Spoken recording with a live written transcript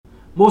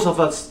Most of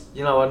us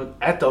in our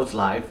adult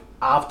life,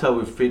 after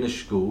we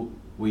finish school,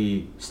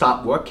 we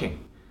start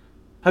working.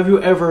 Have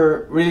you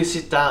ever really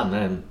sit down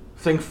and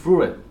think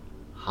through it?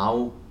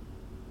 How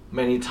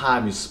many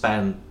time you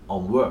spend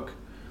on work?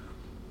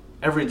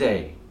 Every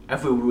day,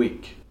 every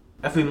week,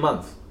 every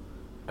month,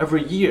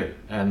 every year,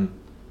 and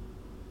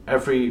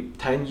every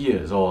 10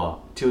 years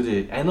or till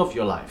the end of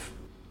your life.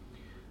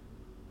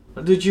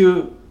 Did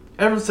you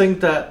ever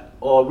think that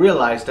or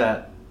realize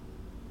that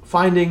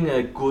finding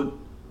a good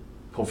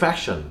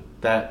profession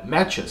that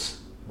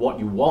matches what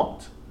you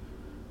want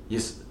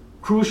is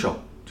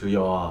crucial to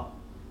your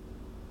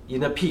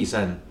inner peace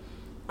and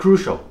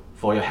crucial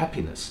for your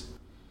happiness?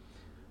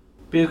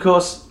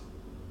 Because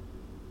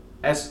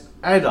as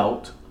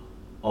adult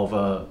of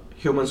a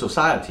human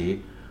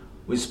society,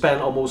 we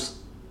spend almost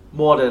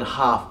more than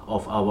half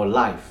of our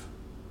life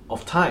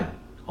of time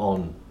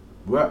on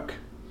work.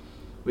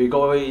 We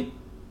call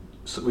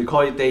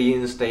it day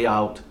in, day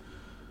out.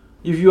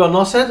 If you are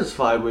not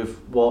satisfied with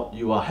what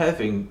you are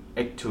having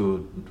 8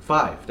 to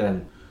 5,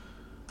 then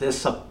there's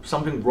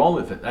something wrong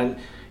with it, and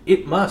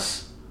it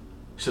must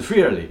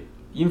severely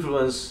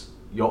influence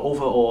your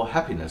overall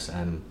happiness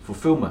and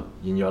fulfillment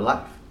in your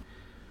life.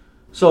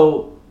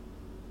 So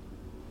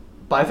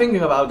by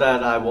thinking about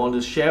that, I want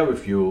to share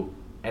with you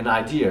an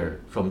idea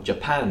from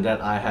Japan that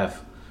I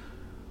have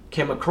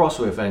came across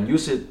with and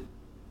use it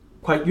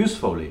quite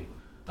usefully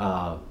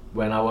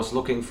when I was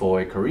looking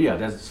for a career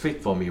that's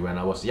fit for me when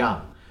I was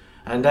young.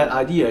 And that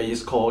idea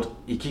is called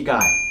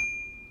Ikigai.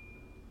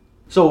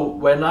 So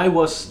when I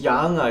was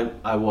young,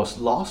 I was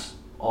lost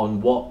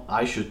on what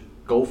I should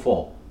go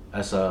for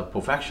as a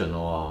profession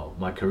or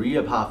my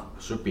career path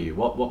should be.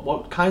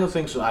 What kind of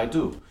things should I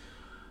do?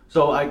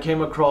 So I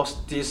came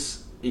across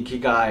this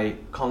Ikigai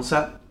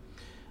concept.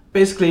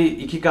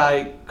 Basically,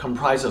 Ikigai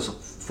comprises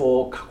of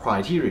 4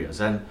 criteria,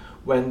 and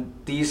when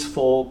these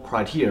 4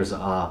 criteria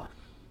are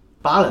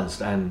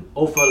balanced and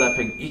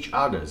overlapping each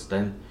other,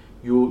 then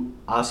you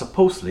are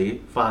supposedly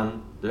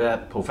find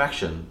that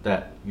profession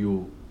that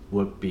you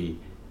would be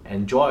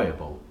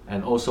enjoyable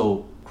and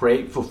also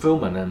create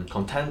fulfillment and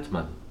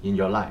contentment in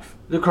your life.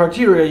 The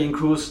criteria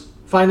includes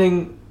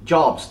finding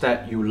jobs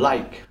that you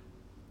like,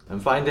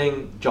 and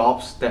finding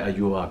jobs that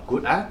you are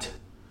good at,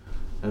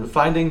 and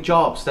finding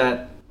jobs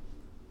that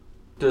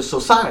the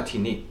society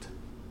need,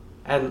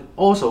 and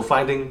also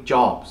finding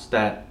jobs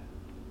that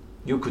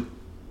you could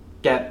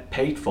get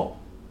paid for.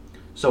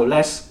 So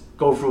let's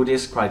go through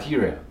this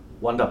criteria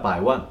one by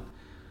one.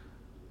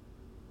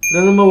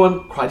 The number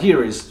 1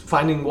 criteria is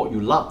finding what you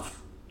love.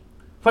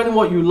 Finding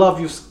what you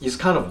love is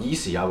kind of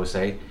easy, I would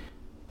say.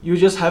 You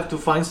just have to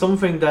find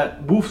something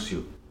that moves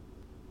you.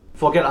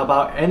 Forget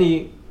about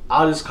any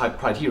other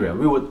criteria.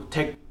 We would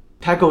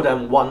tackle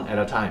them one at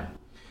a time.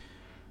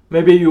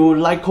 Maybe you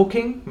like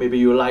cooking, maybe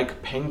you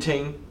like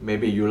painting,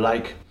 maybe you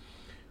like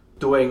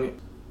doing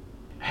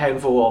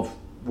handful of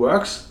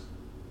works.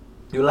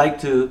 You like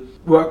to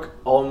work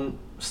on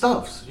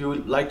stuff, you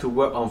like to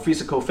work on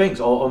physical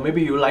things, or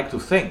maybe you like to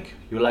think,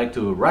 you like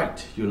to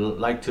write, you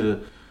like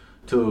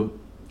to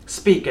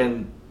speak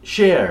and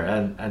share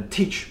and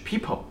teach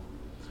people.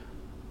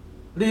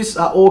 These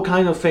are all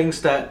kind of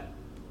things that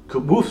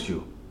could move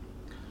you.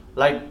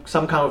 Like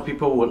some kind of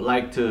people would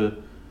like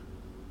to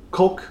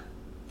cook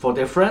for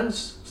their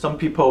friends. Some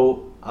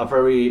people are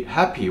very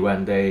happy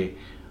when they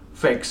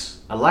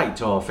fix a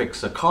light or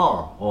fix a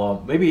car,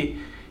 or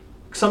maybe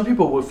some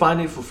people would find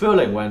it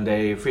fulfilling when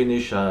they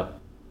finish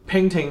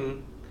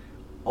painting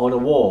on a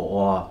wall,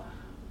 or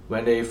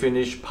when they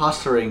finish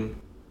plastering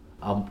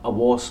a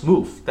wall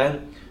smooth.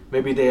 Then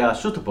maybe they are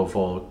suitable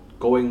for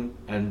going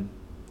and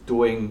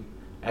doing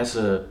as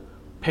a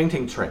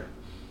painting trade.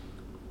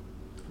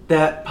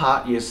 That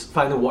part is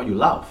finding what you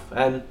love.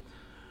 And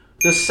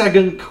the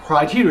second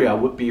criteria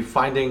would be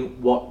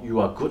finding what you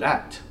are good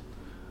at.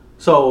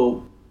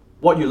 So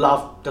what you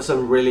love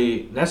doesn't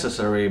really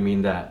necessarily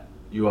mean that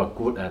you are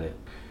good at it.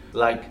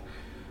 Like,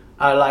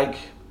 I like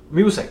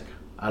music.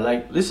 I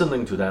like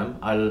listening to them.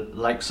 I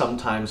like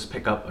sometimes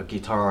pick up a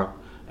guitar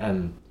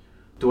and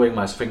doing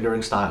my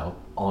fingering style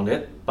on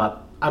it,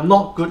 but I'm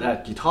not good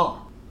at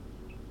guitar.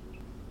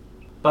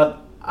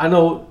 But I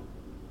know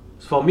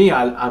for me,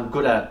 I'm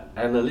good at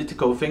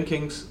analytical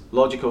thinkings,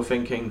 logical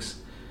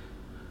thinkings.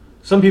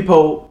 Some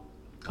people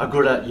are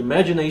good at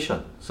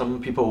imagination.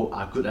 Some people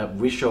are good at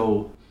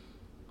visual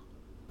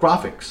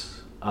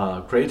graphics,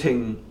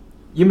 creating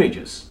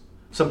images.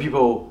 Some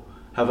people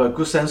have a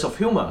good sense of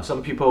humor.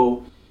 Some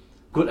people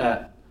good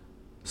at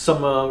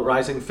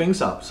summarizing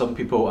things up. Some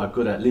people are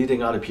good at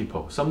leading other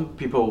people. Some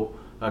people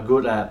are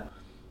good at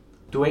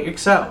doing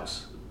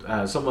Excels.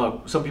 Some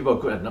people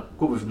are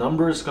good with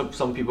numbers.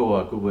 Some people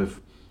are good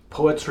with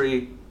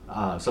poetry.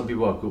 Some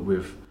people are good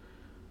with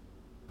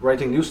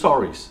writing new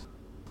stories.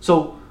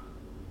 So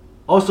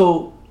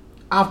also,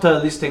 after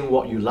listing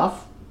what you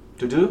love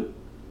to do,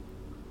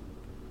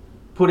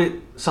 put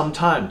it some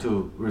time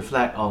to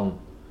reflect on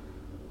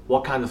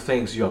what kind of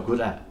things you are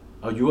good at,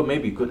 or you may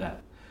be good at.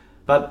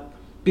 But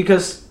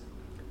because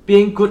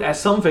being good at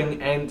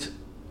something and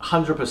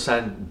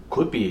 100%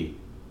 could be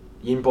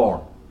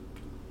inborn.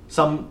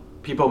 Some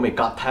people may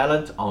got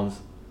talent on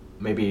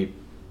maybe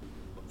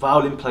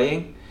violin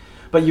playing,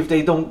 but if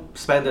they don't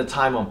spend the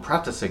time on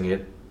practicing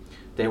it,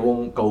 they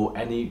won't go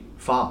any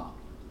far.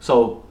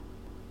 So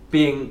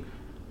being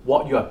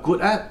what you are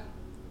good at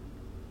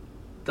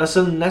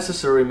doesn't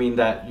necessarily mean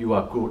that you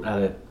are good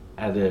at it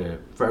at the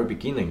very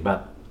beginning,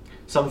 but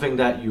something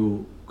that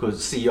you could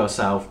see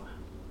yourself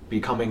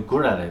becoming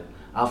good at it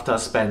after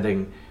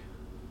spending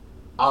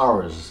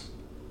hours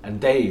and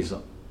days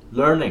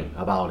learning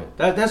about it.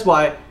 That's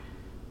why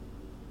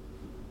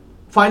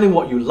finding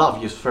what you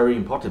love is very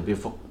important,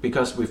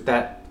 because with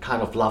that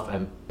kind of love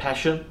and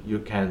passion, you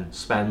can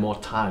spend more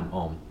time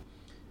on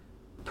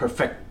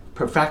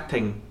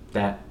perfecting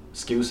that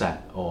skill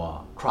set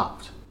or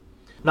craft.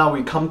 Now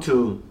we come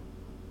to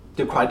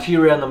the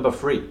criteria number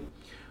 3.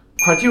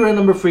 Criteria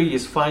number 3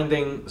 is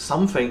finding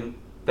something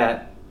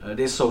that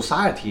this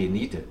society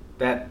needed,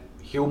 that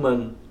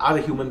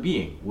other human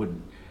being would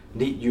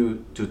need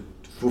you to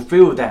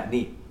fulfill that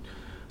need.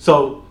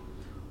 So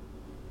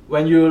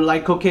when you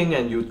like cooking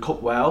and you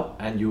cook well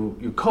and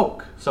you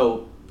cook,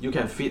 so you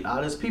can feed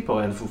others people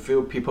and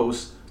fulfill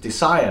people's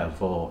desire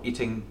for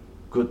eating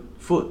good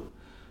food.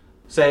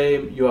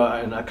 Say you are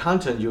an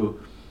accountant, you're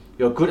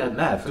good at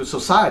math. The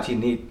society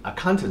need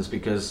accountants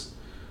because,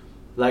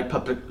 like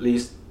public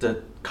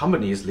listed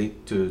companies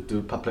need to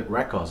do public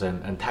records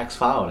and tax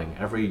filing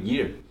every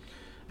year.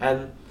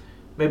 And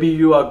maybe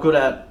you are good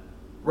at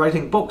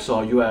writing books,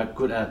 or you are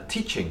good at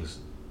teaching.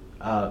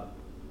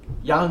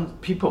 Young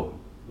people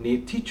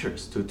need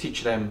teachers to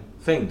teach them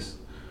things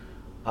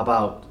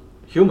about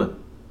human,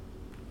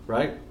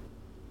 right?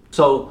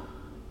 So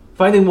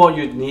finding what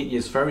you need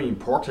is very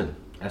important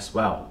as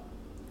well,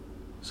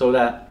 so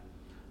that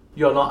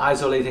you're not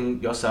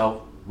isolating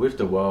yourself with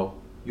the world.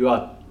 You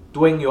are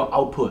doing your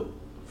output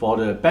for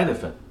the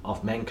benefit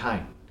of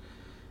mankind.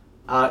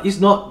 It's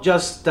not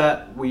just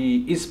that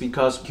it's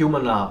because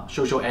humans are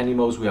social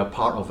animals, we are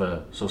part of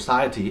a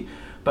society,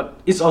 but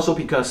it's also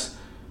because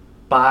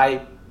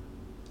by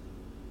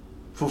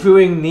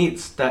fulfilling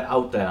needs that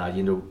out there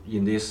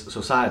in this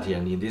society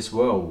and in this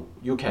world,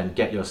 you can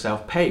get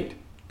yourself paid.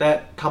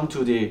 That come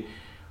to the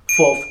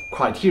 4th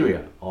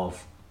criteria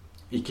of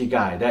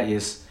Ikigai, that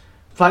is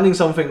finding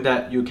something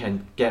that you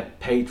can get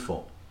paid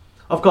for.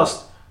 Of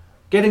course,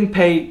 getting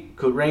paid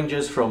could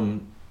ranges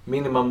from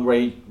minimum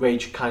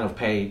wage kind of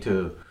pay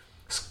to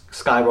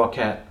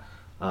skyrocket,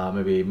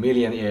 maybe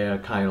millionaire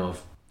kind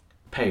of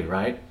pay,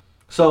 right?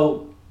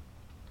 So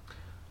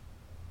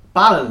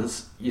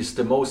balance is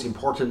the most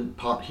important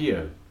part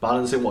here.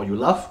 Balancing what you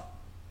love,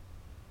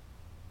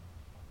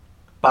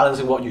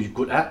 balancing what you're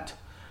good at,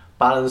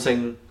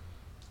 balancing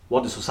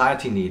what the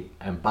society needs,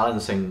 and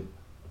balancing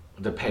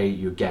the pay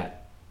you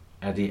get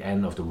at the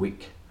end of the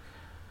week.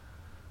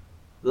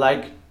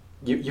 Like,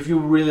 if you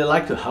really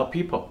like to help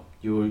people,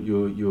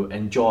 you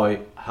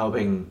enjoy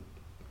helping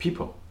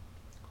people.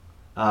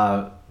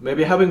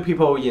 Maybe helping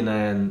people in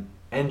an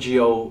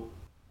NGO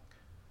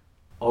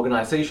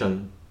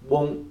organization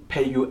won't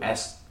pay you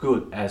as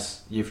good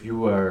as if you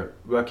were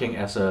working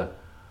as a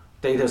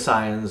data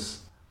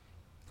science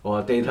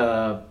or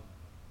data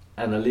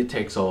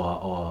analytics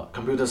or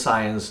computer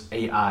science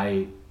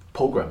AI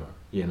programmer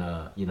in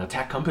a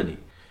tech company.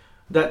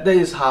 That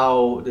is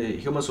how the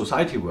human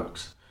society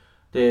works.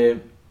 We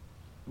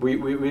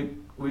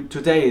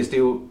today is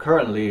still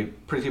currently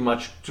pretty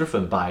much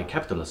driven by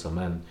capitalism,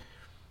 and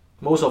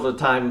most of the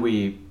time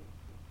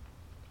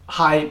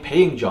high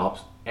paying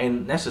jobs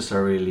ain't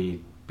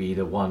necessarily be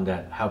the one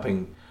that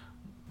helping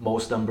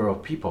most number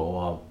of people,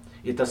 or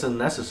it doesn't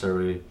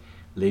necessarily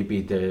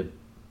be the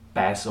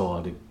best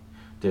or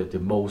the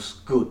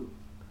most good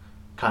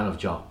kind of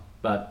job.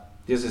 But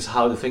this is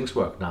how the things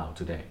work now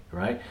today,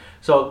 right?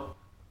 So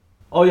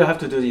all you have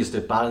to do is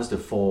to balance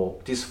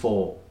these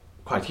four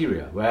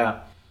criteria,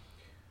 where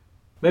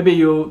maybe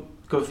you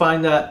could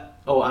find that,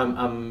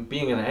 I'm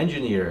being an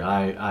engineer,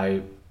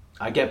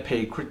 I get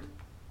paid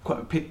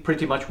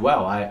pretty much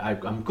well,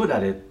 I'm good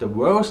at it, the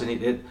world's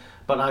need it,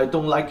 but I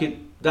don't like it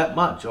that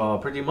much or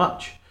pretty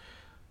much.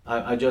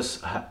 I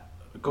just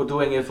go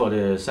doing it for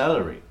the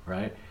salary,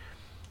 right?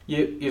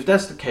 If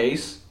that's the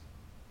case,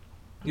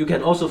 you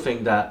can also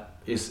think that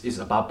it's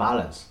about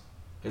balance.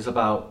 It's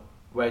about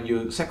when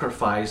you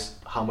sacrifice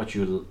how much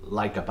you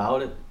like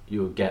about it,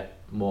 you get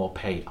more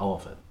pay out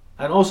of it.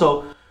 And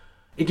also,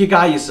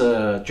 Ikigai is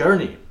a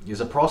journey,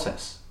 is a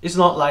process. It's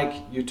not like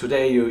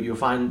you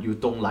find you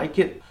don't like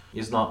it.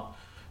 It's not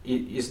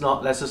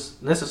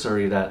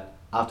necessary that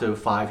after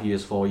 5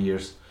 years, 4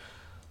 years,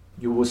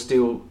 you will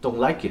still don't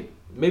like it.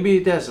 Maybe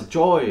there's a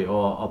joy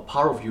or a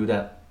part of you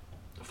that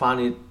find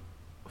it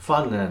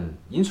fun and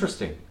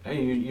interesting, and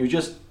you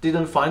just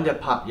didn't find that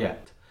part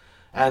yet.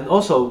 And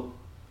also,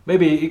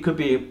 maybe it could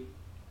be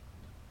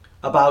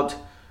about,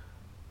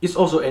 it's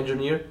also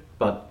engineer,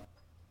 but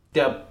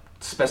there are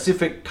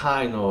specific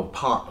kind of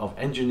part of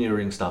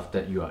engineering stuff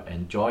that you are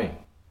enjoying.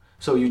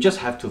 So you just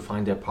have to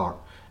find that part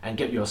and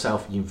get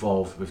yourself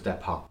involved with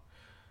that part.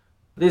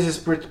 This is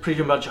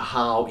pretty much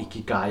how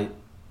Ikigai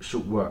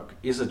should work.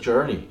 It's a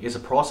journey, it's a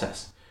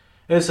process.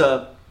 It's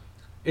a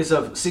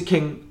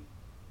seeking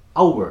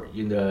outward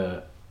in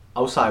the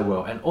outside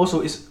world, and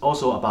also it's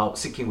also about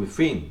seeking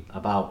within,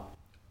 about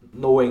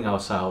knowing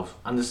ourselves,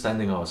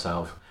 understanding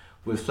ourselves,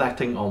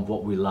 reflecting on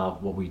what we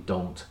love, what we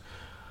don't,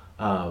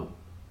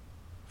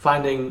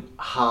 finding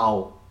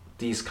how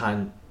these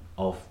kind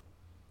of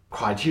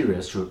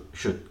criteria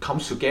should come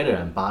together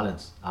and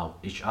balance out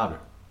each other.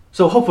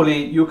 So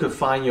hopefully you could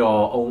find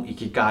your own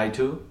Ikigai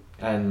too,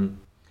 and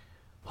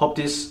hope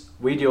this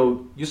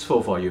video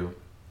useful for you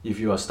if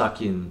you are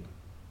stuck in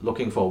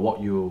looking for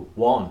what you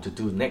want to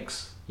do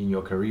next in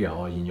your career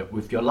or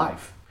with your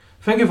life.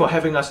 Thank you for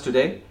having us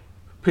today.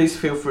 Please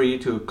feel free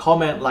to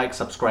comment, like,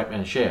 subscribe,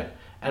 and share.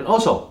 And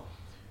also,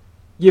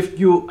 if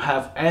you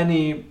have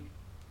any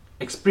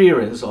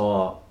experience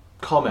or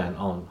comment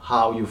on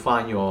how you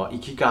find your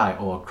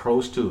Ikigai or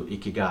close to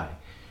Ikigai,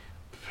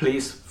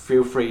 please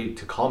feel free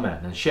to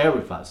comment and share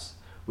with us.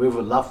 We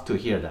would love to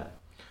hear that.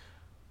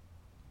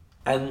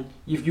 And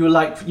if you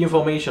like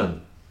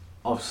information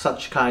of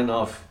such kind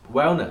of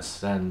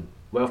wellness and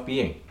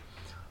well-being,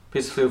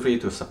 please feel free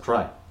to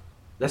subscribe.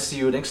 Let's see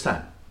you next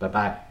time. Bye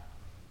bye.